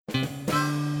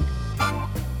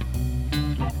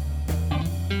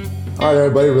All right,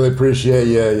 everybody, really appreciate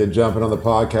you jumping on the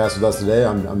podcast with us today.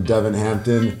 I'm Devin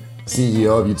Hampton,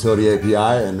 CEO of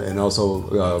UtilityAPI and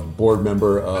also board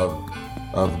member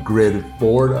of Grid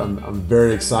Forward. I'm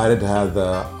very excited to have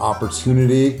the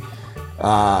opportunity,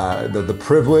 the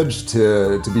privilege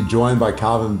to be joined by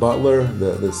Calvin Butler,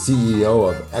 the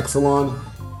CEO of Exelon.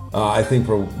 I think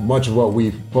for much of what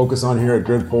we focus on here at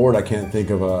Grid Forward, I can't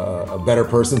think of a better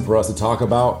person for us to talk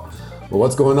about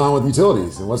what's going on with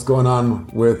utilities and what's going on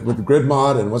with the grid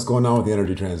mod and what's going on with the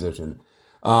energy transition.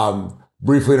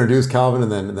 Briefly introduce Calvin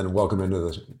and then welcome into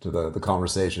the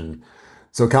conversation.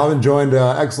 So Calvin joined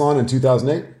Exelon in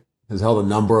 2008, has held a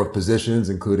number of positions,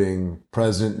 including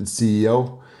president and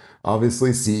CEO, obviously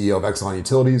CEO of Exelon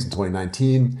Utilities in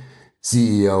 2019,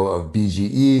 CEO of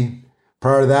BGE.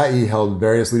 Prior to that, he held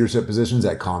various leadership positions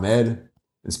at ComEd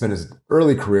and spent his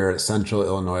early career at Central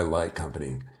Illinois Light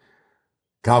Company.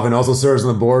 Calvin also serves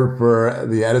on the board for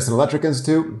the Edison Electric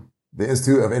Institute, the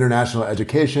Institute of International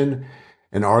Education,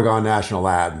 and Argonne National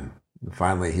Lab. And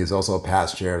finally, he's also a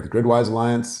past chair of the Gridwise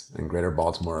Alliance and Greater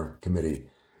Baltimore Committee.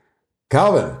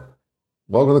 Calvin,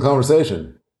 welcome to the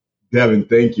conversation. Devin,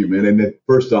 thank you, man. And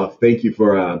first off, thank you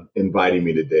for inviting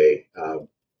me today.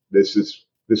 This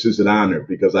is an honor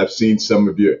because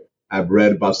I've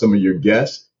read about some of your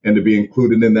guests, and to be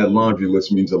included in that laundry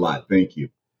list means a lot. Thank you.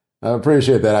 I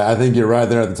appreciate that. I think you're right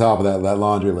there at the top of that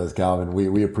laundry list, Calvin.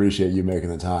 We appreciate you making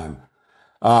the time.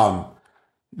 So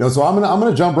I'm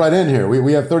gonna jump right in here.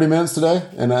 We have 30 minutes today,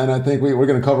 and I think we're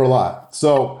gonna cover a lot.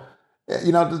 So,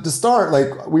 to start,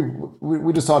 like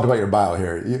we just talked about your bio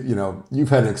here. You've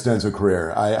had an extensive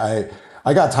career.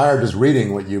 I got tired just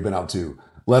reading what you've been up to,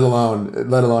 let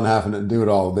alone having to do it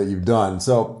all that you've done.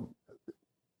 So,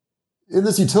 in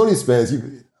this utility space,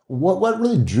 what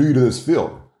really drew you to this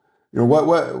field?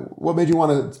 What made you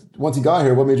want to, once you got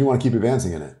here, what made you want to keep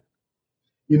advancing in it?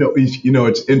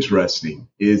 It's interesting.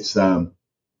 It's,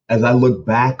 as I look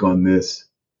back on this,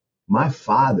 my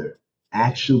father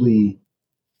actually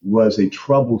was a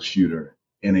troubleshooter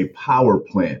in a power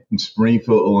plant in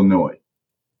Springfield, Illinois,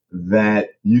 that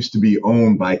used to be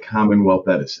owned by Commonwealth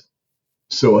Edison.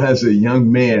 So as a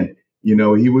young man, he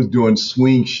was doing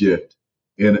swing shift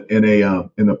in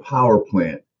a power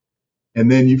plant.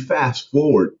 And then you fast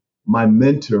forward, my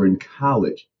mentor in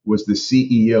college was the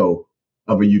CEO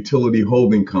of a utility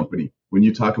holding company. When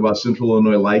you talk about Central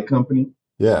Illinois Light Company.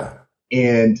 Yeah.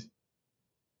 And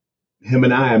him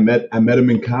and I met him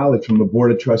in college from the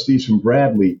board of trustees from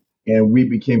Bradley, and we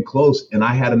became close. And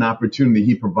I had an opportunity.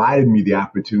 He provided me the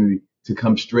opportunity to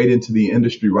come straight into the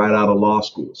industry right out of law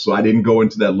school. So I didn't go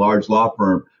into that large law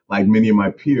firm like many of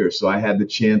my peers. So I had the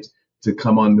chance to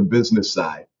come on the business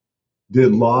side.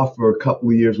 Did law for a couple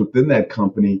of years within that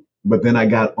company. But then I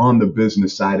got on the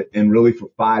business side, and really for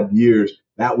 5 years,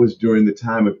 that was during the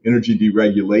time of energy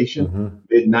deregulation,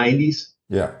 mid-90s.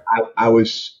 Yeah, I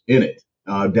was in it,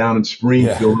 down in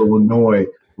Springfield, Illinois,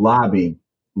 lobbying,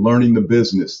 learning the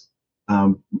business.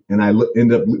 And I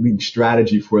ended up leading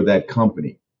strategy for that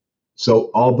company. So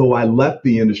although I left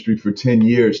the industry for 10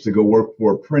 years to go work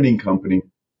for a printing company,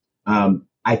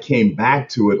 I came back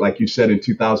to it, like you said, in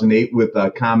 2008 with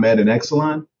ComEd and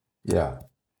Exelon. Yeah.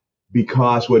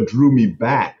 Because what drew me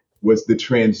back was the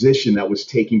transition that was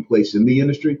taking place in the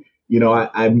industry.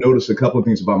 I've noticed a couple of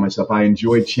things about myself. I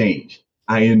enjoy change.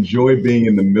 I enjoy being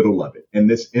in the middle of it. And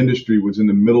this industry was in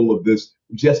the middle of this,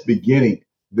 just beginning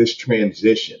this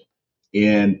transition.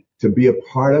 And to be a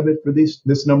part of it for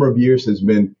this number of years has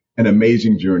been an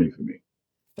amazing journey for me.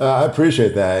 I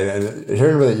appreciate that. And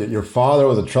hearing that your father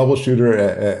was a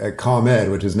troubleshooter at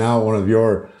ComEd, which is now one of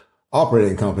your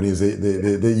operating companies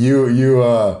that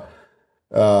you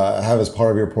have as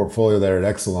part of your portfolio there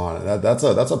at Exelon.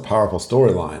 That's a powerful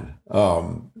storyline.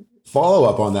 Follow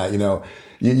up on that, you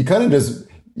kind of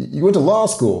you went to law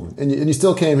school and you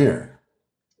still came here.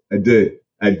 I did.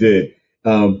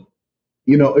 If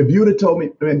you would have told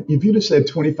me, if you'd have said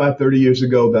 25, 30 years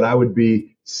ago that I would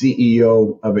be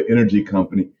CEO of an energy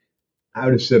company, I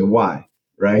would have said, why?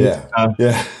 Right?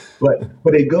 Yeah.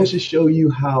 But it goes to show you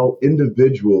how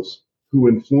individuals who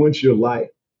influence your life,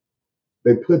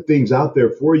 they put things out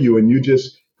there for you and you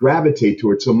just gravitate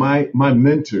to it. So my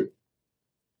mentor,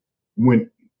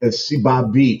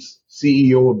 Bob Beats,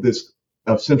 CEO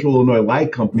of Central Illinois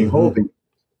Light Company Holding,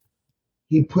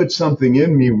 he put something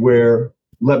in me where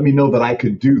let me know that I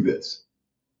could do this.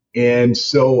 And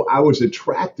so I was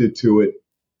attracted to it,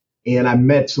 and I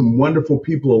met some wonderful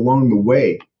people along the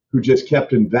way who just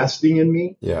kept investing in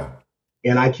me. Yeah.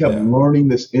 And I kept learning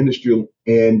this industry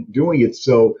and doing it.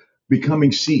 So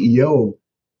becoming CEO,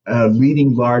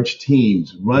 leading large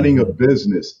teams, running a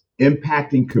business,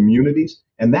 impacting communities.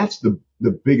 And that's the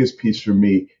biggest piece for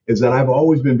me, is that I've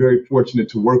always been very fortunate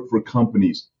to work for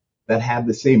companies that have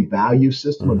the same value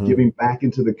system of giving back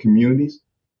into the communities.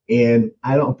 And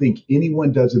I don't think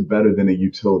anyone does it better than a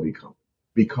utility company,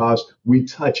 because we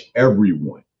touch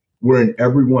everyone. We're in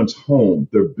everyone's home,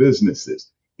 their businesses,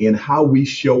 and how we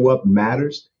show up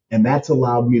matters. And that's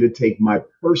allowed me to take my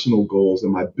personal goals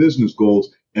and my business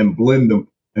goals and blend them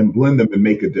and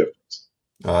make a difference.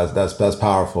 That's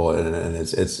powerful, and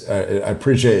I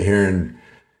appreciate hearing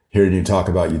you talk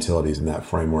about utilities in that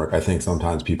framework. I think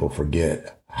sometimes people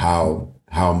forget how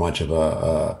much of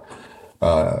a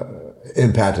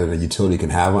impact that a utility can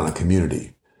have on a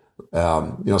community.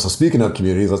 So speaking of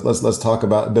communities, let's talk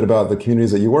a bit about the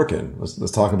communities that you work in.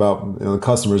 Let's talk about the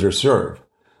customers you serve.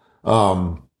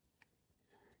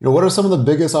 What are some of the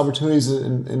biggest opportunities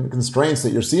and constraints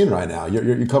that you're seeing right now?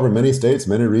 You cover many states,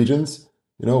 many regions.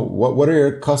 What are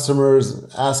your customers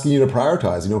asking you to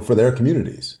prioritize, for their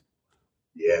communities?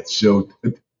 Yeah, so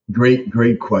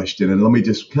great question. And let me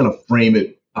just kind of frame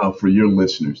it for your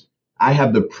listeners. I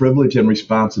have the privilege and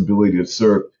responsibility to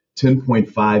serve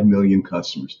 10.5 million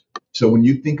customers. So when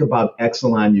you think about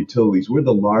Exelon Utilities, we're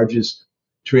the largest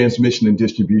transmission and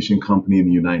distribution company in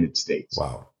the United States.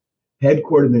 Wow.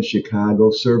 Headquartered in Chicago,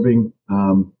 serving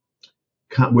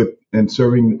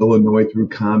serving Illinois through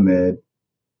ComEd,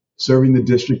 serving the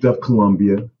District of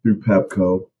Columbia through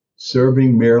Pepco,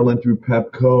 serving Maryland through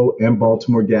Pepco and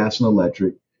Baltimore Gas and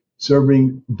Electric,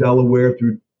 serving Delaware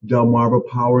through Delmarva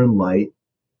Power and Light,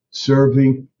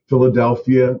 serving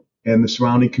Philadelphia and the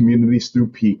surrounding communities through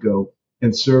PECO,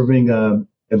 and serving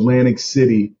Atlantic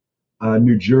City,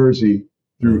 New Jersey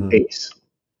through ACE.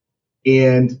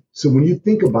 And so when you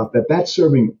think about that, that's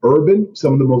serving urban,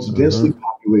 some of the most densely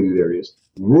populated areas,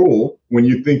 rural, when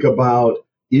you think about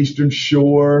Eastern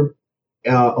Shore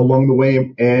along the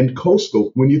way, and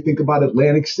coastal, when you think about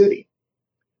Atlantic City.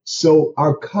 So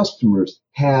our customers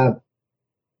have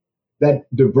that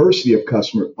diversity of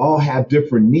customers, all have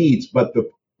different needs, but the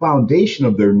foundation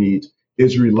of their needs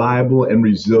is reliable and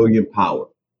resilient power.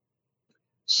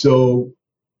 So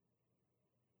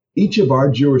each of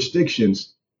our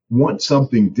jurisdictions want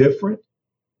something different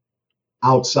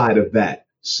outside of that.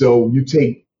 So you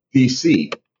take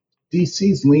DC.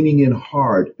 DC's leaning in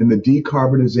hard in the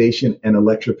decarbonization and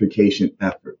electrification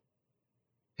effort.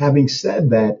 Having said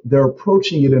that, they're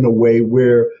approaching it in a way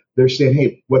where they're saying,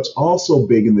 hey, what's also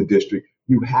big in the district,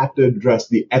 you have to address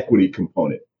the equity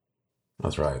component.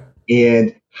 That's right.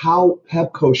 And how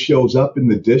Pepco shows up in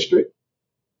the district,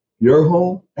 your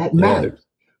home, that matters.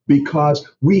 Because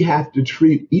we have to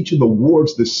treat each of the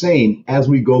wards the same as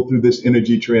we go through this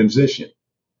energy transition.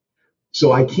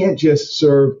 So I can't just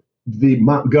serve the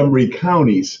Montgomery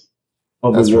counties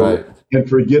of the world and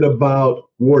forget about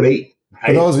Ward 8. Right?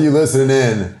 For those of you listening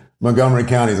in, Montgomery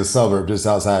County is a suburb just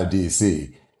outside of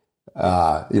D.C.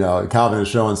 Calvin is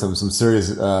showing some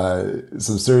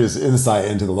serious insight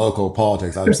into the local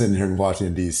politics. I'm sitting here in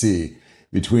Washington, D.C.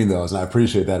 between those. And I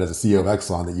appreciate that as a CEO of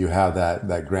Exelon, that you have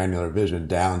that granular vision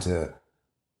down to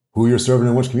who you're serving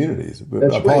in which communities.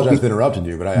 I apologize for interrupting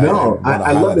you, but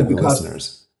I love it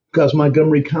because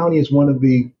Montgomery County is one of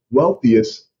the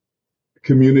wealthiest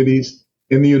communities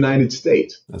in the United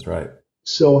States. That's right.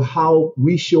 So how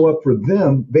we show up for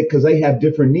them, because they have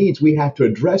different needs, we have to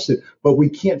address it, but we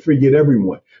can't forget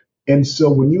everyone. And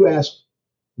so when you ask,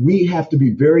 we have to be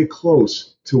very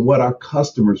close to what our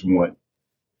customers want.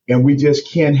 And we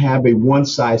just can't have a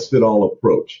one-size-fits-all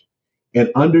approach.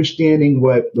 And understanding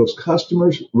what those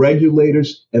customers,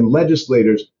 regulators, and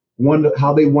legislators want,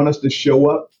 how they want us to show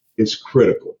up, is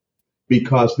critical.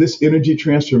 Because this energy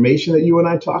transformation that you and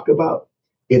I talk about,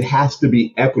 it has to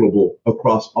be equitable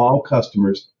across all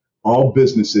customers, all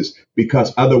businesses,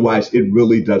 because otherwise it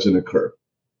really doesn't occur.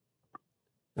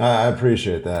 I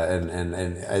appreciate that.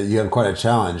 And you have quite a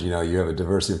challenge. You have a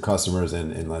diversity of customers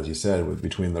and as you said,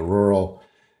 between the rural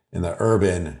and the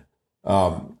urban.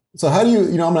 So how do you,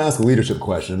 I'm going to ask a leadership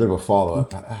question, a bit of a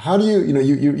follow-up. How do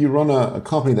you run a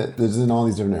company that is in all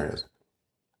these different areas.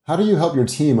 How do you help your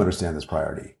team understand this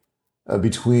priority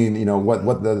between,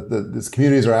 what these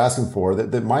communities are asking for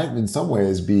that might in some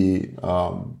ways be, I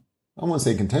don't want to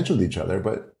say contention with each other,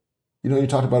 but, you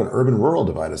talked about an urban-rural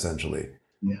divide, essentially.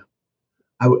 Yeah.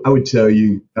 I would tell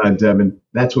you, Devin,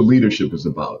 that's what leadership is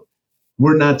about.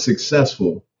 We're not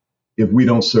successful if we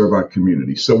don't serve our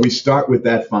community. So we start with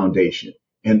that foundation.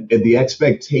 And the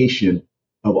expectation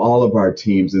of all of our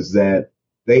teams is that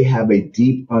they have a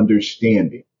deep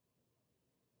understanding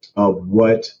of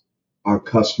what our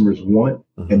customers want.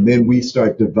 Mm-hmm. And then we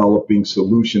start developing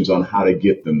solutions on how to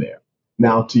get them there.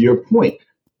 Now, to your point,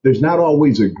 there's not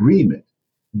always agreement,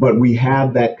 but we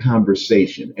have that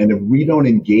conversation. And if we don't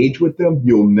engage with them,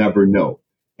 you'll never know.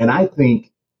 And I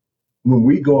think when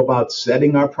we go about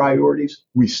setting our priorities,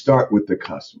 we start with the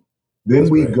customer. Then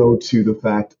That's we great. go to the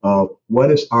fact of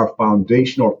what is our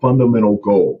foundational or fundamental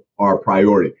goal, our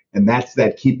priority. And that's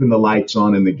that keeping the lights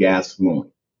on and the gas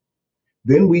flowing.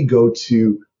 Then we go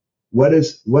to what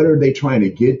are they trying to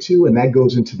get to? And that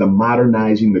goes into the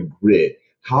modernizing the grid.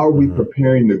 How are we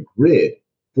preparing the grid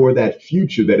for that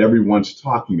future that everyone's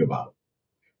talking about?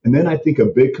 And then I think a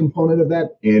big component of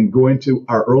that, and going to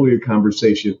our earlier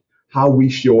conversation, how we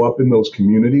show up in those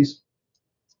communities,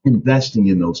 investing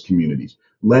in those communities,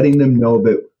 letting them know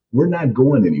that we're not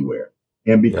going anywhere.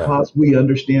 And Yeah. because we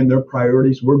understand their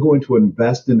priorities, we're going to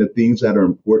invest in the things that are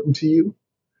important to you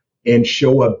and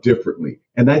show up differently.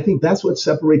 And I think that's what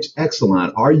separates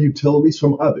Exelon, our utilities,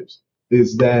 from others,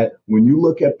 is that when you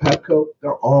look at Pepco,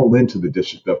 they're all into the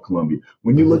District of Columbia.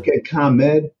 When you look at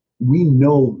ComEd, we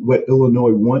know what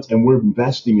Illinois wants, and we're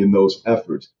investing in those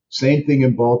efforts. Same thing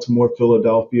in Baltimore,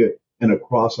 Philadelphia, and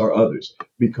across our others,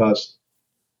 because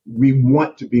we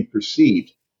want to be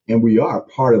perceived, and we are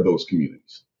part of those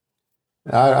communities.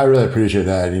 I really appreciate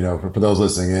that. You know, for those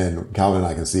listening in, Calvin and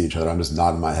I can see each other. I'm just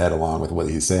nodding my head along with what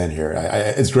he's saying here.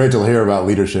 It's great to hear about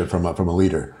leadership from a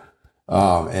leader,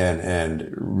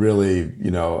 and really,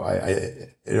 you know,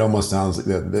 it almost sounds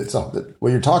that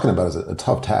what you're talking about is a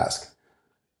tough task,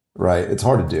 right? It's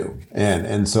hard to do,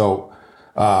 and so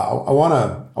I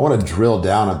want to drill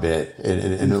down a bit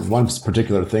in one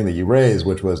particular thing that you raised,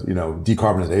 which was, you know,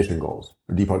 decarbonization goals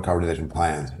or decarbonization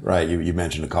plans, right? You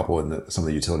mentioned a couple in some of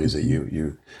the utilities that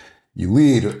you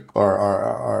lead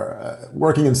are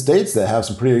working in states that have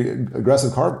some pretty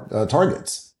aggressive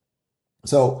targets.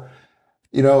 So,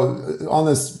 you know, on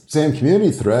this same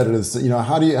community thread is, you know,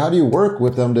 how do you work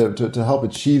with them to help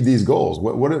achieve these goals?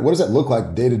 What does that look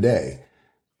like day to day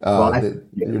that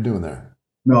you're doing there?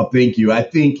 No, thank you. I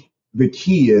think the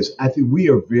key is, I think we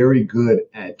are very good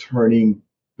at turning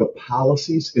the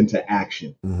policies into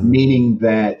action, meaning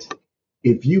that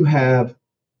if you have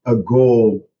a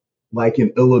goal like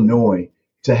in Illinois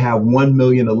to have 1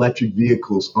 million electric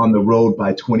vehicles on the road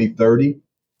by 2030,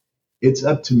 it's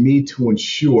up to me to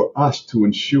ensure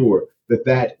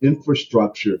that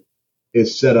infrastructure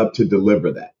is set up to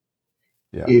deliver that.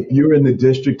 Yeah. If you're in the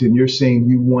district and you're saying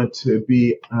you want to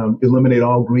eliminate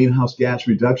all greenhouse gas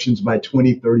reductions by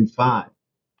 2035,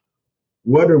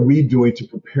 what are we doing to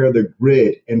prepare the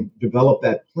grid and develop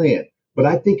that plan? But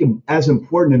I think as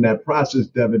important in that process,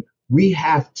 Devin, we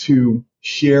have to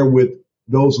share with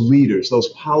those leaders,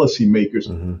 those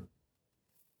policymakers,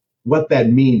 what that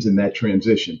means in that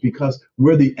transition, because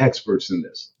we're the experts in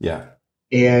this. Yeah.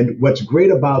 And what's great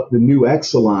about the new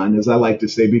Exelon, as I like to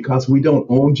say, because we don't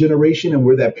own generation and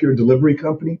we're that pure delivery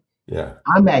company,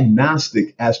 I'm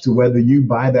agnostic as to whether you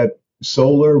buy that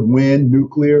solar, wind,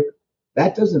 nuclear.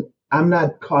 I'm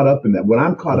not caught up in that. What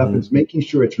I'm caught up is making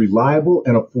sure it's reliable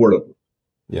and affordable.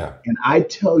 Yeah. And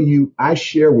I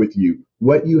share with you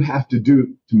what you have to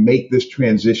do to make this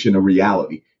transition a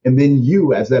reality. And then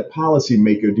you, as that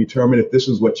policymaker, determine if this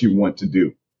is what you want to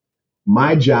do.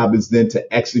 My job is then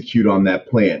to execute on that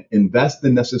plan, invest the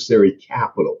necessary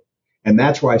capital. And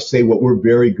that's where I say what we're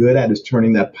very good at is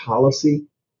turning that policy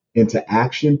into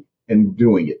action and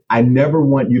doing it. I never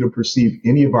want you to perceive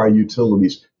any of our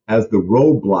utilities as the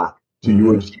roadblock to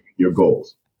you achieving your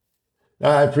goals.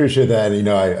 I appreciate that. You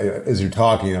know, as you're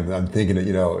talking, I'm thinking that,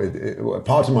 you know, what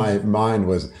popped in my mind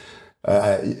was,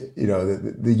 you know,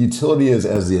 the utility is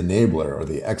as the enabler or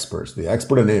the expert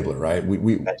enabler, right?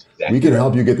 We can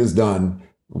help you get this done.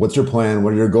 What's your plan?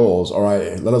 What are your goals? All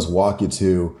right, let us walk you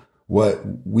to what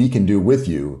we can do with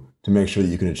you to make sure that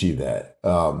you can achieve that.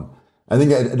 I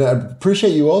think I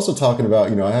appreciate you also talking about,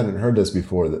 you know, I hadn't heard this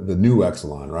before, the new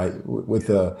Exelon, right? With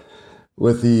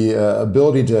the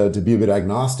ability to be a bit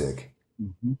agnostic.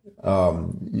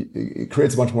 It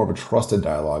creates much more of a trusted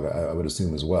dialogue, I would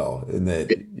assume, as well. In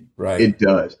that, right? It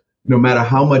does. No matter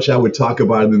how much I would talk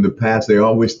about it in the past, they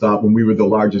always thought when we were the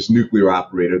largest nuclear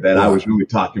operator that I was really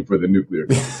talking for the nuclear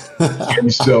company.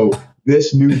 And so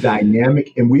this new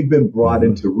dynamic, and we've been brought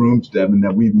into rooms, Devin,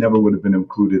 that we never would have been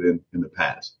included in the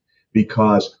past,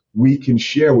 because we can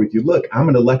share with you, look, I'm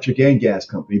an electric and gas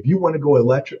company. If you want to go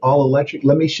all electric,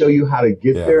 let me show you how to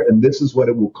get there. And this is what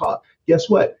it will cost. Guess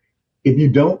what? If you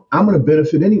don't, I'm going to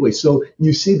benefit anyway. So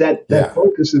you see that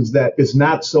focus is that it's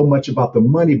not so much about the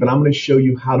money, but I'm going to show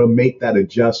you how to make that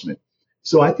adjustment.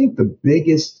 So I think the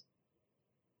biggest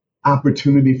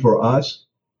opportunity for us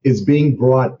is being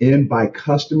brought in by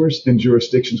customers and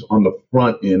jurisdictions on the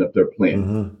front end of their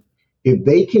plan. If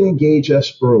they can engage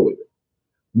us earlier,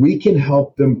 we can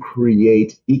help them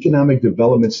create economic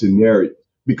development scenarios,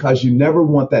 because you never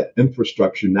want that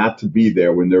infrastructure not to be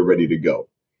there when they're ready to go.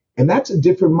 And that's a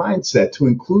different mindset to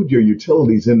include your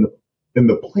utilities in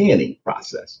the planning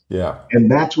process. Yeah. And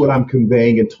that's what I'm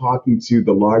conveying and talking to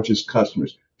the largest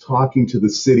customers, talking to the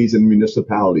cities and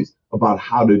municipalities about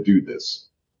how to do this.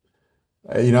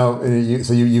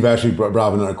 You've actually brought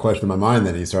up another question in my mind.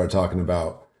 Then you started talking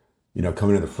about,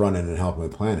 coming to the front end and helping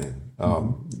with planning.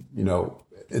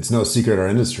 It's no secret our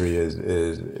industry is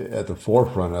at the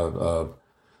forefront of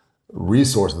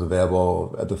resources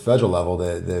available at the federal level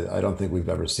that I don't think we've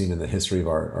ever seen in the history of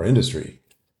our industry.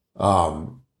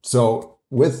 So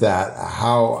with that,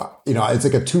 how, it's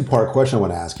like a two-part question I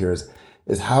want to ask here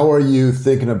is how are you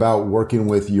thinking about working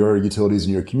with your utilities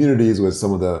in your communities with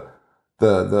some of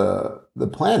the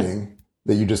planning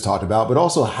that you just talked about, but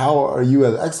also how are you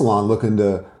as Exelon looking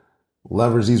to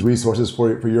leverage these resources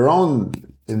for your own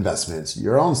investments,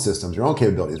 your own systems, your own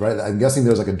capabilities, right? I'm guessing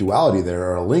there's like a duality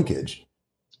there or a linkage.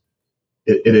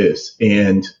 It is.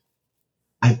 And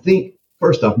I think,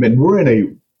 first off, man, we're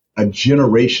in a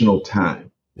generational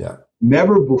time. Yeah.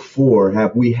 Never before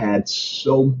have we had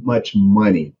so much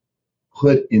money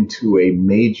put into a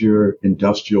major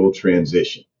industrial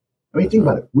transition. I mean, think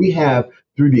about it. We have,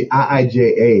 through the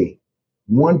IIJA,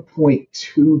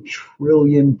 $1.2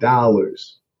 trillion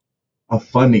of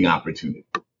funding opportunity.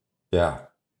 Yeah.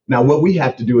 Now, what we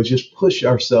have to do is just push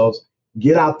ourselves,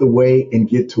 get out the way, and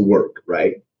get to work,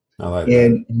 right? I like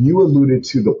and that. You alluded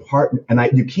to the partner,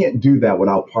 and you can't do that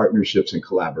without partnerships and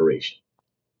collaboration.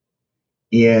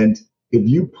 And if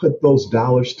you put those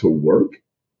dollars to work,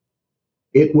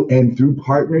 and through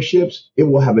partnerships, it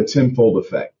will have a tenfold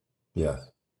effect. Yes.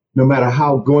 No matter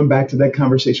how, going back to that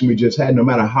conversation we just had, no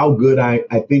matter how good I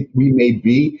think we may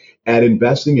be at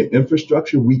investing in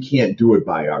infrastructure, we can't do it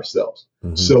by ourselves.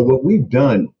 Mm-hmm. So what we've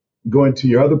done, going to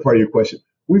your other part of your question,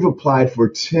 we've applied for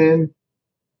 10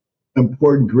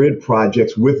 important grid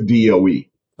projects with DOE.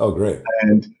 Oh, great.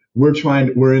 And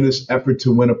we're in this effort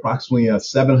to win approximately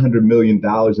 $700 million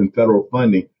in federal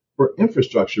funding for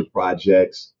infrastructure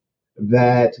projects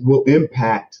that will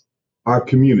impact our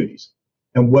communities.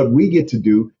 And what we get to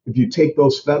do, if you take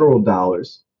those federal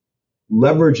dollars,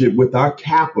 leverage it with our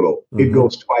capital, mm-hmm. It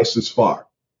goes twice as far.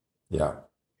 Yeah.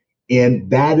 And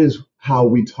that is how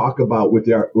we talk about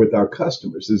with our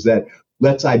customers, is that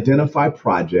let's identify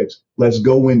projects, let's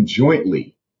go in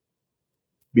jointly,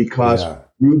 because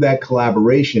through that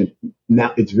collaboration,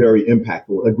 now it's very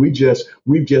impactful. Like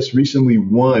we've just recently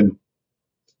won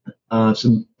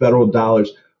some federal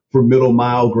dollars for middle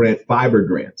mile fiber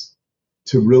grants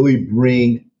to really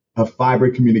bring a fiber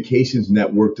communications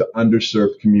network to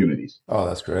underserved communities. Oh,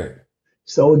 that's great.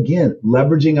 So again,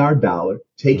 leveraging our dollar,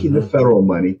 taking mm-hmm. the federal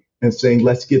money and saying,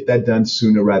 let's get that done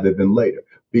sooner rather than later.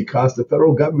 Because the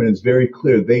federal government is very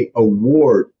clear. They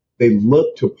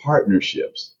look to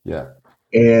partnerships. Yeah.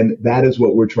 And that is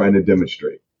what we're trying to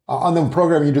demonstrate. On the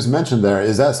program you just mentioned there,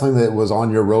 is that something that was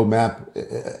on your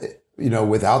roadmap,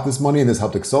 without this money and this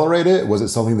helped accelerate it? Was it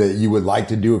something that you would like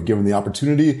to do if given the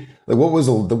opportunity? Like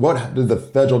what did the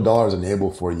federal dollars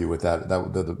enable for you with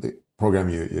the program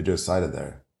you just cited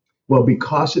there? Well,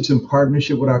 because it's in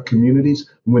partnership with our communities,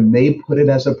 when they put it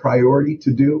as a priority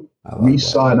to do, we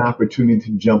saw an opportunity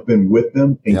to jump in with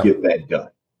them and get that done.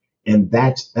 And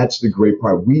that's the great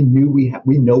part. We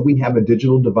know we have a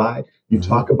digital divide. You mm-hmm.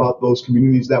 talk about those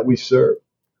communities that we serve.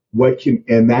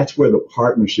 And that's where the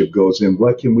partnership goes in.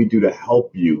 What can we do to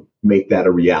help you make that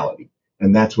a reality?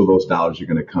 And that's where those dollars are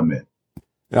going to come in.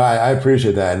 I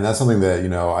appreciate that. And that's something that,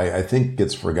 I think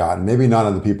gets forgotten. Maybe not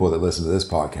on the people that listen to this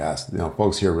podcast.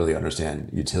 Folks here really understand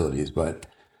utilities, but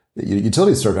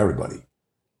utilities serve everybody.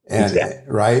 And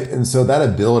exactly. Right. And so that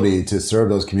ability to serve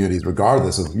those communities,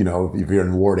 regardless of, if you're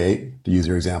in Ward 8, to use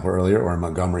your example earlier, or in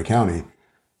Montgomery County,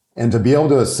 and to be able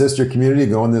to assist your community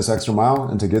going this extra mile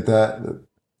and to get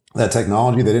that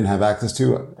technology they didn't have access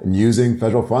to and using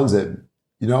federal funds that,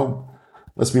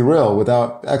 let's be real,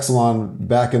 without Exelon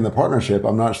back in the partnership,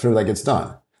 I'm not sure that gets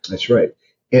done. That's right.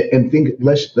 And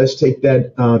let's take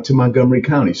that to Montgomery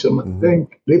County. So mm-hmm.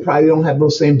 they probably don't have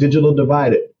those same digital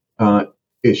divide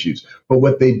issues. But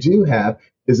what they do have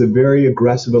is a very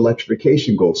aggressive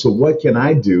electrification goal. So what can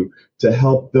I do to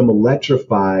help them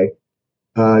electrify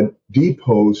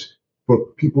depots for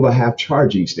people to have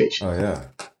charging stations? Oh,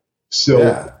 yeah.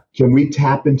 So can we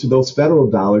tap into those federal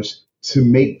dollars to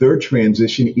make their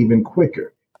transition even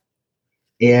quicker,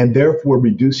 and therefore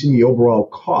reducing the overall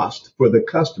cost for the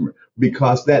customer,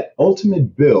 because that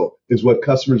ultimate bill is what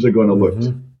customers are going to look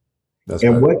to. That's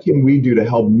and right. What can we do to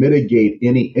help mitigate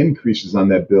any increases on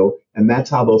that bill? And that's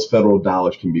how those federal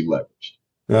dollars can be leveraged.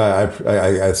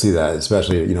 I see that,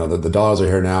 especially, the dollars are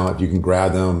here now. If you can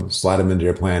grab them, slide them into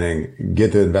your planning,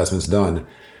 get the investments done.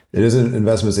 It isn't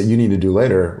investments that you need to do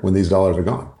later when these dollars are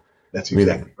gone. That's I mean,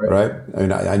 exactly right. right? I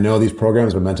mean, I know these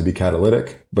programs are meant to be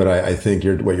catalytic, but I think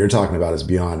what you're talking about is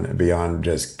beyond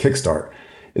just kickstart.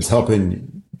 It's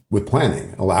helping with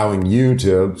planning, allowing you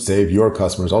to save your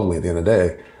customers ultimately at the end of the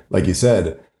day. Like you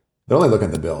said, they're only looking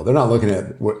at the bill. They're not looking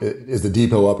at is the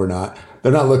depot up or not.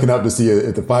 They're not looking up to see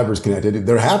if the fiber's connected.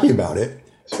 They're happy about it.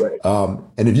 That's right.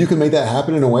 And if you can make that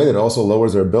happen in a way that also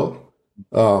lowers their bill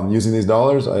using these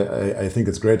dollars, I think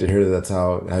it's great to hear that that's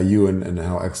how you and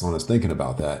how Exelon is thinking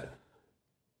about that.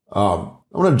 I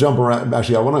want to jump around.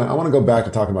 Actually, I want to go back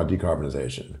to talking about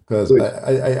decarbonization because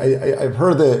I've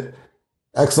heard that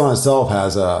Exelon itself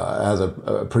has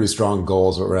a pretty strong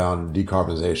goals around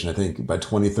decarbonization. I think by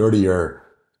 2030, you're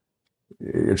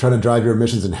trying to drive your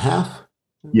emissions in half.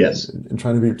 Yes. And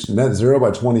trying to be net zero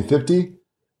by 2050.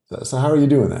 So how are you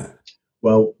doing that?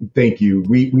 Well, thank you.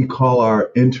 We call our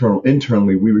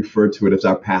internally, we refer to it as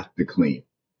our path to clean.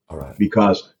 All right.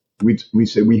 Because we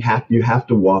say you have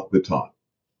to walk the talk.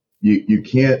 You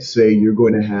can't say you're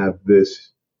going to have this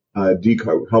help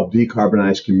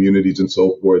decarbonize communities and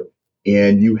so forth,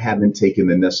 and you haven't taken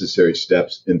the necessary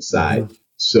steps inside. Mm-hmm.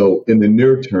 So in the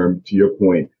near term, to your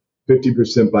point,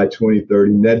 50% by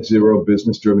 2030, net zero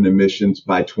business-driven emissions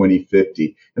by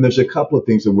 2050. And there's a couple of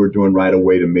things that we're doing right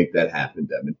away to make that happen,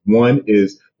 Devin. One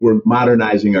is we're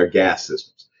modernizing our gas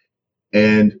systems.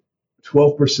 And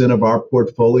 12% of our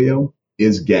portfolio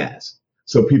is gas.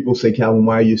 So people say, Calvin,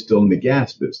 why are you still in the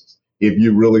gas business if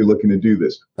you're really looking to do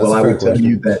this? Well, I would tell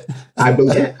you that I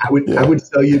would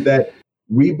tell you that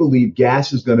we believe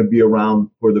gas is going to be around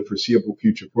for the foreseeable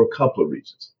future for a couple of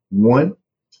reasons. One,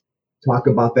 talk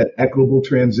about that equitable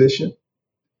transition.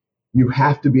 You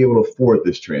have to be able to afford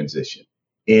this transition.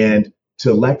 And to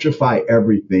electrify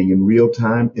everything in real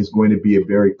time is going to be a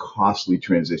very costly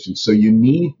transition. So you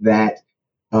need that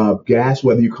gas,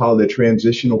 whether you call it a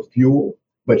transitional fuel,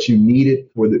 but you need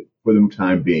it for the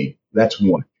time being. That's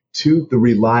one. Two, the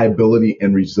reliability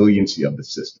and resiliency of the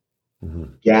system. Mm-hmm.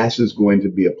 Gas is going to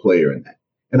be a player in that.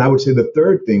 And I would say the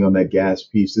third thing on that gas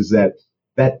piece is that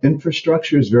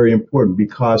infrastructure is very important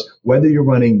because whether you're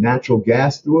running natural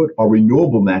gas through it or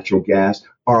renewable natural gas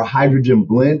or a hydrogen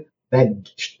blend,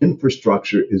 that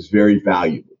infrastructure is very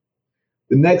valuable.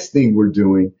 The next thing we're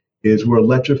doing is we're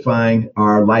electrifying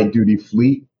our light duty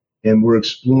fleet and we're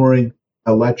exploring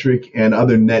electric and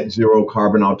other net zero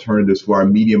carbon alternatives for our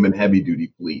medium and heavy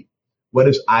duty fleet. What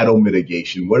is idle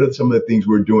mitigation? What are some of the things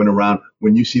we're doing around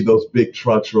when you see those big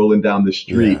trucks rolling down the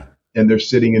street and they're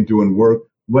sitting and doing work?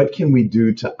 What can we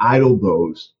do to idle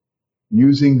those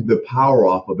using the power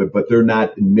off of it, but they're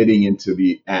not emitting into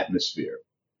the atmosphere?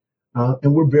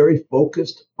 And we're very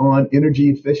focused on energy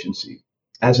efficiency.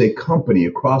 As a company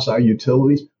across our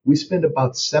utilities, we spend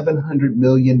about $700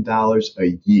 million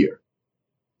a year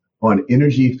on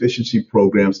energy efficiency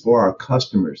programs for our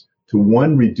customers to,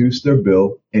 one, reduce their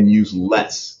bill and use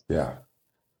less. Yeah.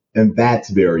 And that's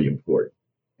very important.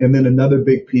 And then another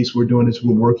big piece we're doing is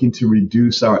we're working to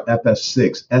reduce our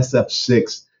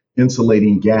SF6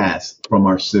 insulating gas from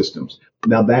our systems.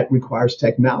 Now that requires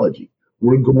technology.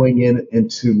 We're going in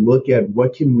and to look at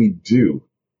what can we do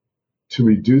to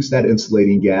reduce that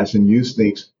insulating gas and use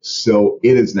things so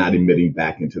it is not emitting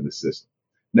back into the system.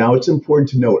 Now it's important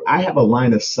to note, I have a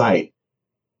line of sight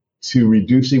to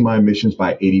reducing my emissions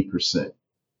by 80%.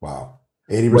 Wow.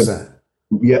 80%.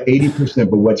 80%.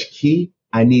 But what's key?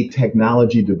 I need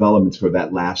technology developments for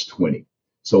that last 20.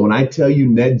 So when I tell you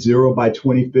net zero by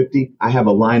 2050, I have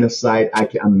a line of sight.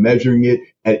 I'm measuring it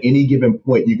at any given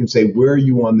point. You can say, where are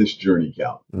you on this journey,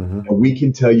 Cal? Mm-hmm. And we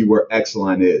can tell you where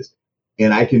Exelon is.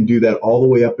 And I can do that all the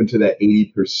way up into that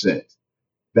 80%.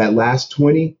 That last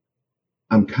 20,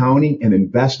 I'm counting and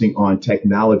investing on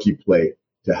technology play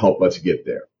to help us get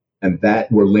there. And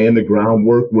that we're laying the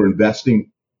groundwork. We're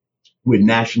investing with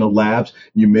national labs.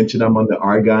 You mentioned I'm on the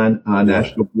Argonne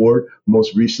National Board.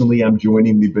 Most recently, I'm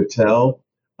joining the Battelle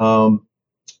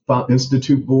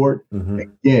Institute Board. Mm-hmm.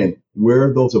 Again, where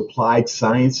are those applied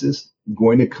sciences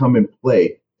going to come in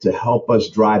play to help us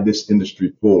drive this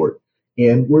industry forward?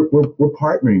 And we're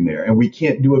partnering there. And we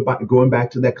can't do it by going back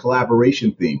to that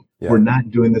collaboration theme. Yeah. We're not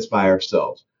doing this by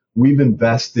ourselves. We've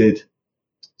invested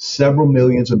several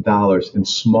millions of dollars in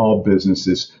small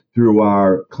businesses through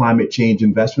our climate change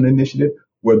investment initiative,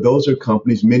 where those are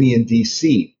companies, many in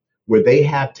DC, where they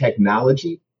have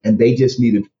technology and they just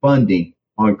needed funding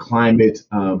on climate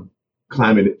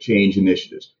change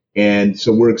initiatives. And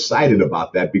so we're excited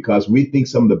about that because we think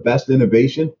some of the best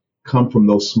innovation come from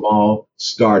those small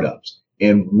startups.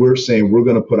 And we're saying we're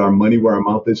going to put our money where our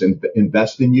mouth is and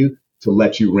invest in you to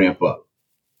let you ramp up.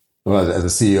 Well, as a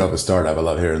CEO of a startup, I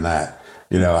love hearing that.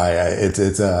 And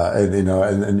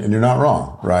you're not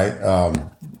wrong, right?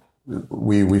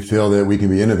 We feel that we can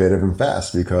be innovative and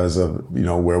fast because of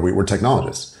where we're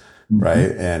technologists, right?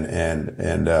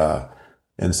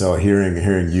 And so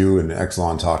hearing you and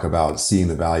Exelon talk about seeing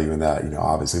the value in that,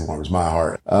 obviously warms my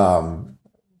heart.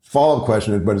 Follow-up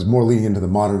question, but it's more leading into the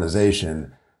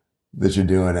modernization that you're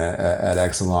doing at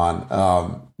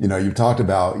Exelon. You've talked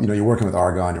about, you're working with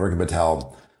Argonne, you're working with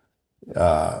Battelle,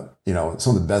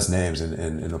 some of the best names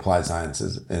in applied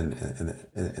sciences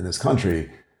in this country.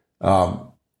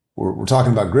 We're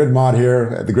talking about grid mod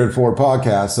here at the Grid Forward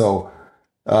podcast. So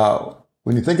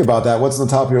when you think about that, what's on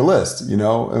the top of your list?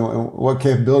 And what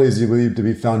capabilities do you believe to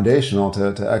be foundational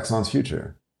to Exelon's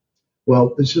future?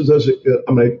 Well,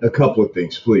 a couple of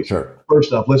things, please. Sure.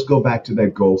 First off, let's go back to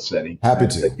that goal setting. Happy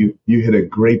to. You hit a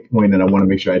great point, and I want to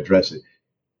make sure I address it.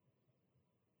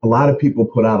 A lot of people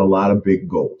put out a lot of big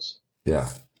goals. Yeah.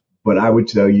 But I would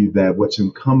tell you that what's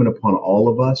incumbent upon all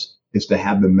of us is to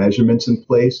have the measurements in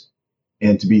place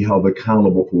and to be held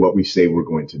accountable for what we say we're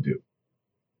going to do.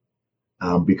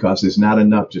 Because it's not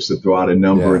enough just to throw out a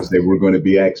number and say we're going to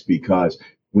be X, because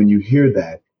when you hear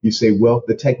that, you say, well,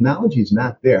 the technology is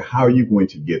not there. How are you going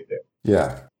to get there?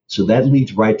 Yeah. So that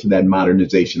leads right to that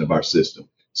modernization of our system.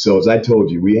 So as I told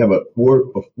you, we have a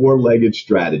four-legged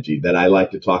strategy that I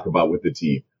like to talk about with the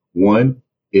team. One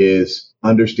is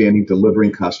understanding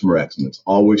delivering customer excellence.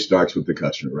 Always starts with the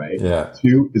customer, right? Yeah.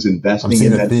 Two is investing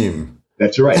in that theme.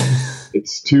 That's right.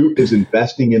 Two is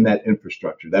investing in that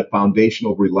infrastructure, that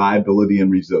foundational reliability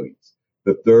and resilience.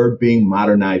 The third being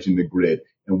modernizing the grid.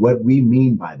 And what we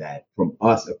mean by that from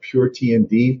us, a pure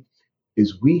T&D,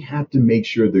 is we have to make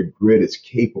sure the grid is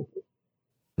capable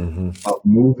of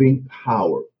moving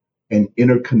power and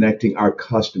interconnecting our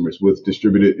customers with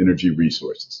distributed energy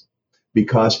resources,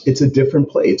 because it's a different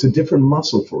play. It's a different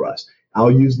muscle for us.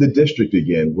 I'll use the district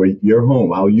again, where you're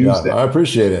home. I'll use that. I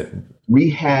appreciate it. We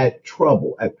had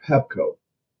trouble at Pepco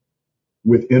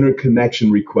with interconnection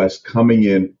requests coming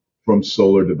in from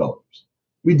solar developers.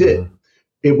 We did.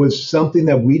 It was something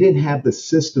that we didn't have the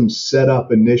system set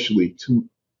up initially to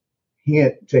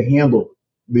handle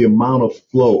the amount of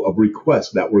flow of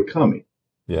requests that were coming.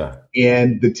 Yeah.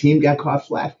 And the team got caught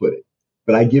flat-footed.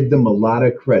 But I give them a lot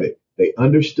of credit. They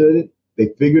understood it. They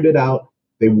figured it out.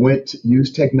 They went to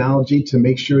use technology to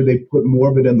make sure they put more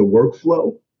of it in the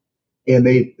workflow, and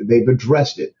they've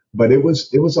addressed it. But it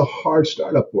was a hard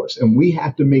startup for us, and we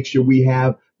have to make sure we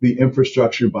have the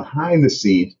infrastructure behind the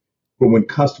scenes for when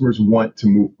customers want to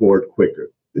move forward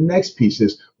quicker. The next piece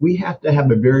is we have to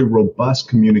have a very robust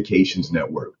communications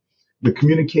network. The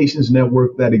communications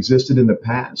network that existed in the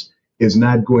past is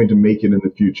not going to make it in the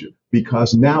future,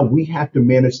 because now we have to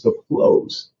manage the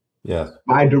flows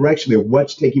bi-directionally of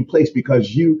what's taking place,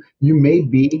 because you may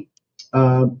be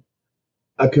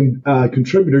a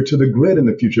contributor to the grid in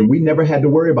the future. And we never had to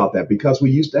worry about that because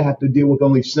we used to have to deal with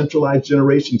only centralized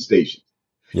generation stations.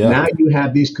 Yeah. Now you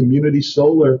have these community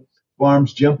solar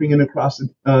farms jumping in across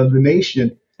the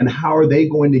nation. And how are they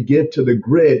going to give to the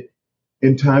grid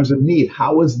in times of need?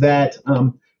 How is that?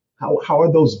 How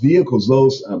are those vehicles,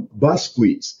 those bus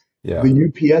fleets,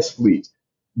 the UPS fleets,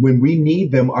 when we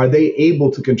need them, are they able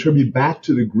to contribute back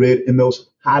to the grid in those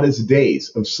hottest days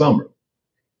of summer?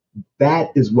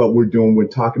 That is what we're doing. We're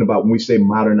talking about when we say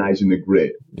modernizing the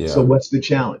grid. Yeah. So what's the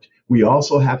challenge? We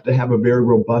also have to have a very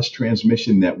robust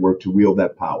transmission network to wield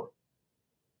that power.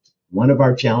 One of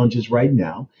our challenges right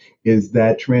now is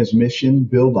that transmission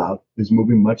build out is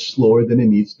moving much slower than it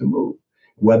needs to move,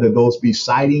 whether those be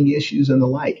siting issues and the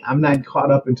like. I'm not caught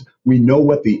up in, we know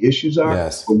what the issues are,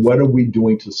 but what are we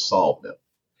doing to solve them?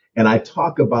 And I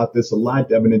talk about this a lot,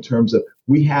 Devin, in terms of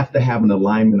we have to have an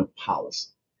alignment of policy.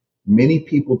 Many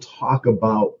people talk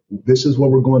about this is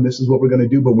what we're going, this is what we're going to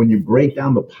do. But when you break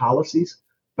down the policies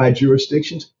by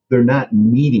jurisdictions, they're not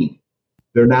meeting.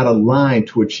 They're not aligned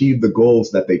to achieve the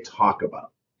goals that they talk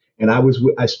about. And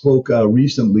I spoke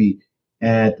recently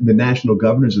at the National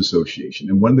Governors Association.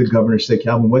 And one of the governors said,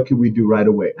 Calvin, what can we do right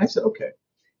away? I said, okay,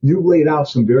 you laid out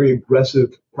some very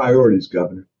aggressive priorities,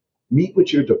 Governor. Meet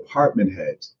with your department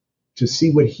heads to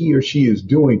see what he or she is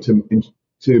doing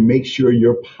to make sure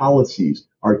your policies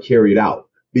are carried out.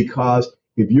 Because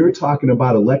if you're talking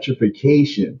about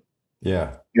electrification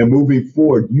and moving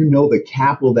forward, you know the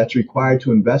capital that's required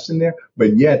to invest in there,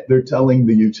 but yet they're telling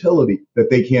the utility that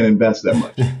they can't invest that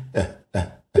much.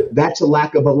 That's a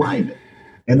lack of alignment.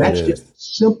 And that's just a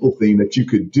simple thing that you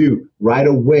could do right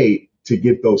away to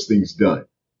get those things done.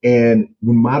 And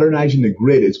when modernizing the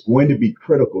grid is going to be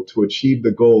critical to achieve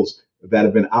the goals that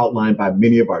have been outlined by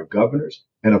many of our governors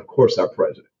and, of course, our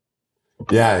president.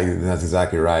 Yeah, that's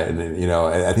exactly right. And, you know,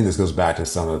 I think this goes back to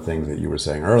some of the things that you were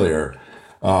saying earlier.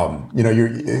 You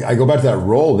know, I go back to that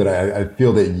role that I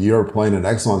feel that you're playing and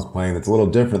Exelon's playing that's a little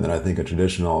different than I think a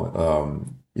traditional,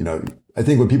 you know, I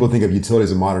think when people think of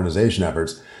utilities and modernization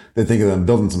efforts, they think of them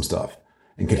building some stuff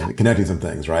and connecting some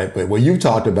things, right? But what you've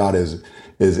talked about is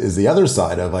the other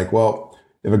side of like, well,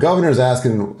 if a governor is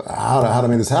asking how to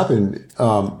make this happen,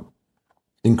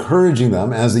 encouraging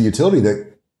them as the utility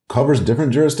that covers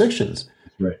different jurisdictions,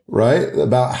 right?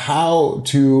 About how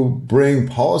to bring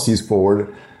policies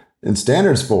forward and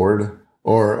standards forward,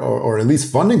 or at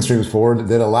least funding streams forward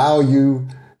that allow you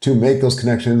to make those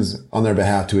connections on their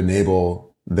behalf to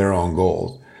enable their own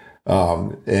goals.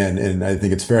 And I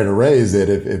think it's fair to raise that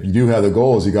if you do have the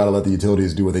goals, you got to let the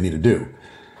utilities do what they need to do.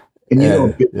 And,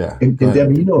 and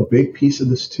Devin, you know, a big piece of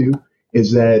this too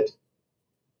is that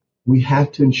we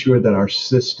have to ensure that our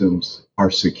systems are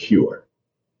secure.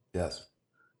 Yes.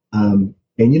 And,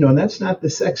 you know, and that's not the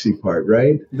sexy part,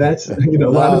 right? That's, you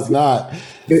know, no, it's not.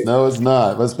 No, it's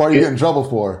not. That's part you get in trouble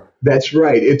for. That's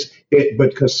right.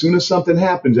 But because soon as something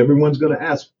happens, everyone's going to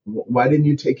ask, why didn't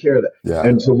you take care of that? Yeah.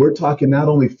 And so we're talking not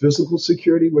only physical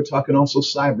security, we're talking also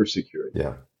cybersecurity.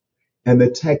 Yeah. And the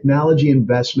technology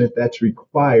investment that's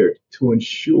required to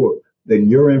ensure that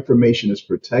your information is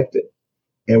protected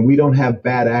and we don't have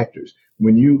bad actors.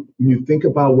 When you think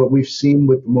about what we've seen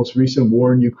with the most recent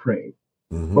war in Ukraine,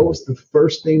 what was the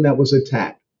first thing that was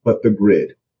attacked but the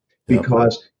grid?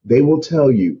 Because they will tell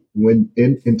you when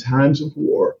in times of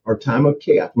war or time of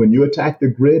chaos, when you attack the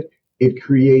grid, it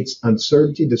creates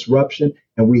uncertainty, disruption,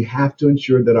 and we have to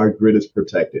ensure that our grid is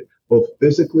protected, both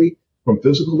physically from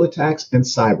physical attacks and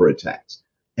cyber attacks.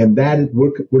 And that is,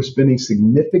 we're spending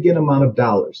significant amount of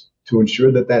dollars to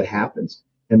ensure that that happens.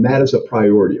 And that is a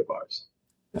priority of ours.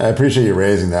 I appreciate you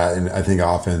raising that. And I think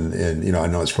often I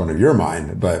know it's front of your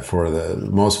mind, but for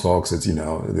most folks, it's,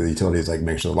 the utilities like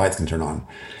make sure the lights can turn on.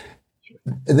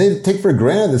 And they take for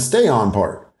granted the stay on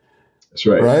part. That's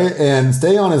right. Right. And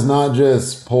stay on is not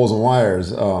just poles and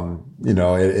wires.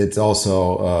 It's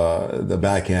also the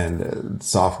back end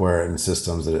software and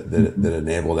systems that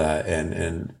enable that.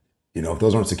 And if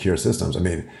those aren't secure systems, I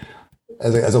mean,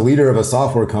 as a leader of a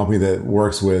software company that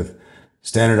works with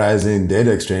standardizing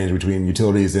data exchange between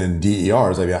utilities and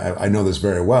DERs, I know this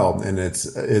very well. And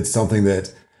it's something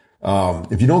that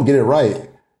if you don't get it right,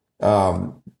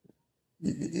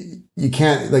 you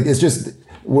can't, it's just,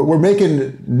 we're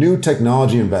making new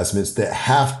technology investments that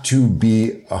have to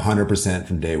be 100%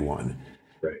 from day one.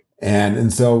 Right.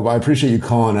 And so I appreciate you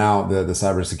calling out the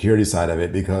cybersecurity side of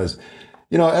it, because,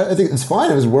 I think it's fine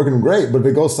if it's working great, but if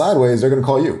it goes sideways, they're going to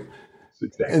call you.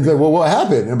 Exactly. And say, well, what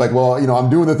happened? And I'm like, well, I'm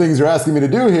doing the things you're asking me to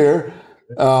do here.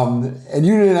 And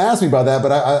you didn't ask me about that,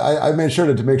 but I made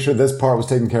sure to make sure this part was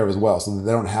taken care of as well, so that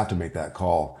they don't have to make that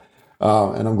call.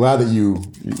 And I'm glad that you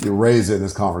raised it in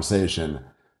this conversation.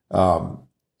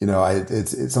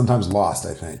 It's sometimes lost,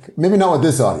 I think. Maybe not with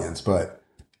this audience, but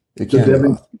it can be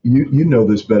lost. You know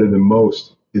this better than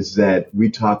most, is that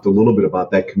we talked a little bit about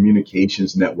that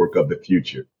communications network of the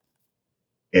future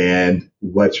and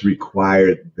what's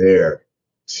required there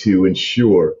to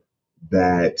ensure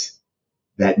that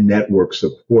that network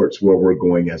supports where we're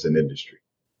going as an industry.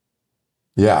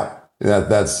 Yeah.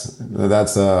 That's and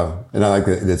I like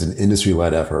that it's an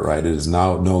industry-led effort, right? It is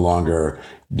now no longer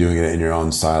doing it in your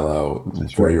own silo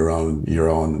for your own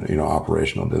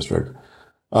operational district.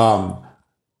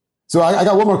 So I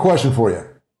got one more question for you.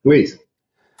 Please.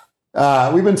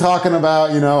 We've been talking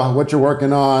about what you're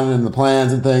working on and the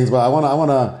plans and things, but I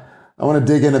want to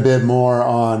dig in a bit more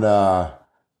on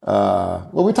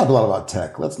we talked a lot about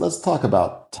tech. Let's talk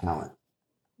about talent.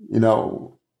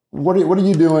 What are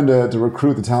you doing to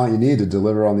recruit the talent you need to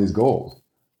deliver on these goals,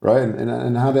 right?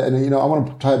 And how to, I want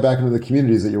to tie it back into the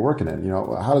communities that you're working in.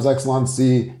 How does Exelon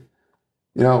see,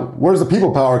 where does the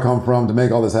people power come from to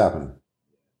make all this happen?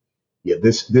 Yeah,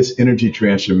 this energy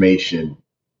transformation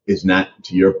is not,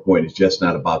 to your point, it's just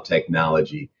not about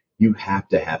technology. You have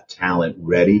to have talent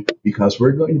ready, because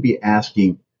we're going to be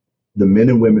asking the men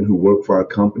and women who work for our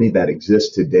company that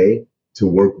exist today to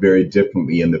work very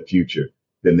differently in the future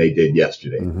than they did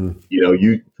yesterday.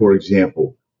 Mm-hmm. For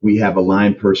example, we have a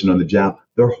line person on the job.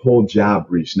 Their whole job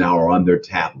briefs now are on their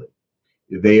tablet.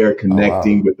 They are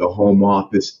connecting with the home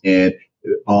office, and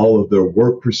all of their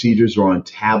work procedures are on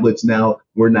tablets now.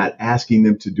 We're not asking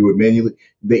them to do it manually.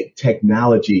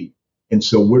 Technology. And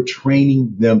so we're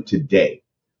training them today.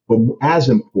 But as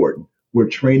important, we're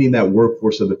training that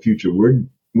workforce of the future. We're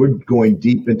going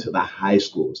deep into the high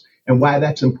schools. And why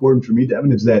that's important for me,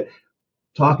 Devin, is that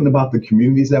talking about the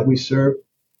communities that we serve,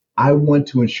 I want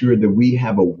to ensure that we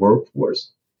have a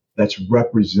workforce that's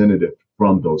representative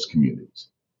from those communities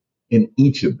in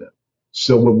each of them.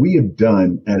 So what we have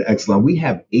done at Exelon, we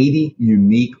have 80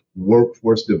 unique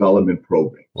workforce development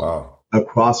programs. Wow.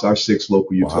 Across our 6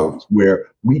 local utilities, where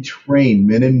we train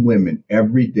men and women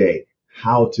every day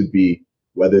how to be,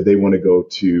 whether they want to go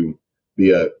to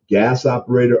be a gas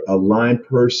operator, a line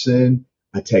person,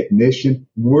 a technician,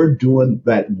 we're doing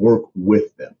that work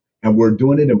with them. And we're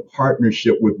doing it in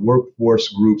partnership with workforce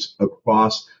groups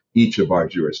across each of our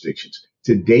jurisdictions.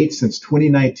 To date, since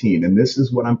 2019, and this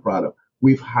is what I'm proud of,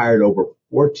 we've hired over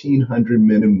 1,400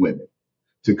 men and women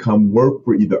to come work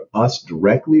for either us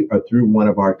directly or through one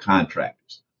of our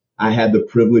contractors. I had the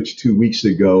privilege 2 weeks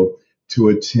ago to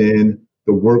attend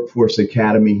the Workforce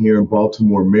Academy here in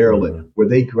Baltimore, Maryland, where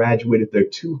they graduated their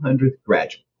 200th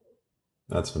graduate.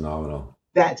 That's phenomenal.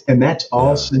 That's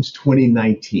all since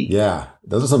 2019. Yeah,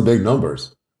 those are some big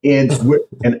numbers. And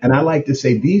and I like to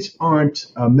say these aren't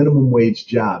minimum wage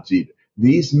jobs either.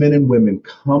 These men and women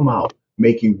come out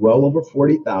making well over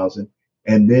 40,000.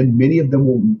 And then many of them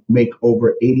will make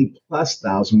over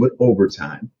 80,000+ with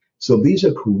overtime. So these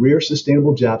are career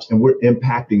sustainable jobs, and we're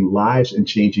impacting lives and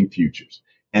changing futures.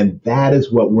 And that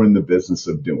is what we're in the business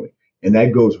of doing. And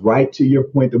that goes right to your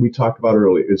point that we talked about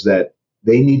earlier, is that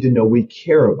they need to know we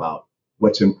care about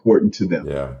what's important to them.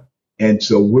 Yeah. And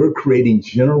so we're creating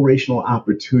generational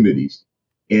opportunities.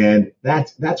 And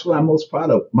that's what I'm most proud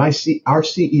of. Our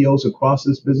CEOs across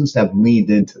this business have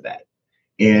leaned into that.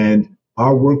 And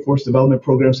our workforce development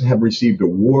programs have received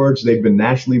awards. They've been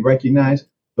nationally recognized,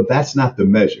 but that's not the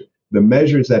measure. The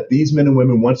measure is that these men and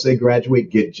women, once they graduate,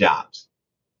 get jobs.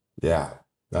 Yeah.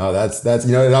 No, that's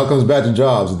it all comes back to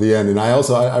jobs at the end. And I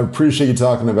appreciate you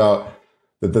talking about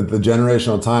the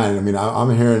generational time. I mean,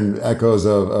 I'm hearing echoes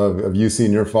of you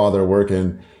seeing your father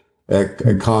working at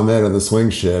ComEd on the swing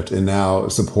shift and now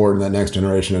supporting that next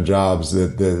generation of jobs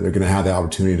that they're going to have the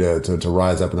opportunity to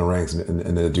rise up in the ranks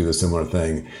and to do the similar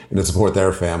thing and to support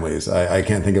their families. I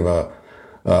can't think of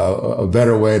a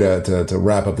better way to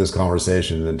wrap up this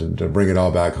conversation than to bring it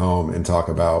all back home and talk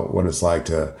about what it's like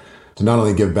to not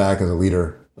only give back as a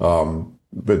leader,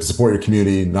 but to support your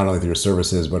community, not only through your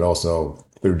services, but also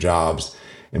through jobs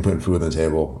and putting food on the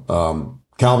table.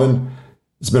 Calvin,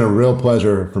 it's been a real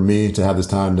pleasure for me to have this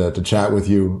time to chat with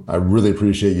you. I really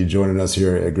appreciate you joining us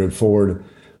here at Grid Forward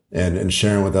and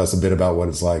sharing with us a bit about what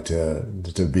it's like to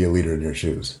be a leader in your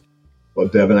shoes. Well,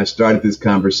 Devin, I started this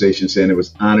conversation saying it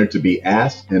was honored to be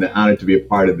asked and an honor to be a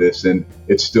part of this, and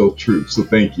it's still true. So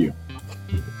thank you.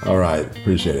 All right.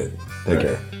 Appreciate it. Take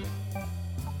care.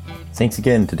 Thanks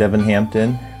again to Devin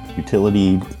Hampton,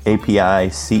 UtilityAPI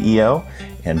CEO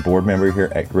and board member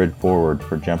here at Grid Forward,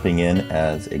 for jumping in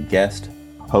as a guest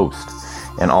host.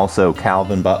 And also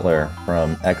Calvin Butler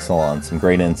from Exelon, some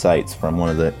great insights from one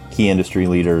of the key industry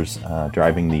leaders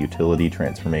driving the utility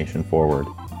transformation forward.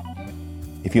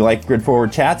 If you like Grid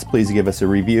Forward Chats, please give us a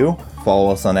review.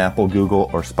 Follow us on Apple,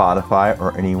 Google, or Spotify,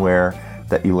 or anywhere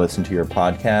that you listen to your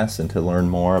podcasts. And to learn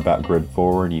more about Grid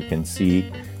Forward, you can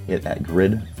see it at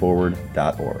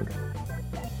gridforward.org.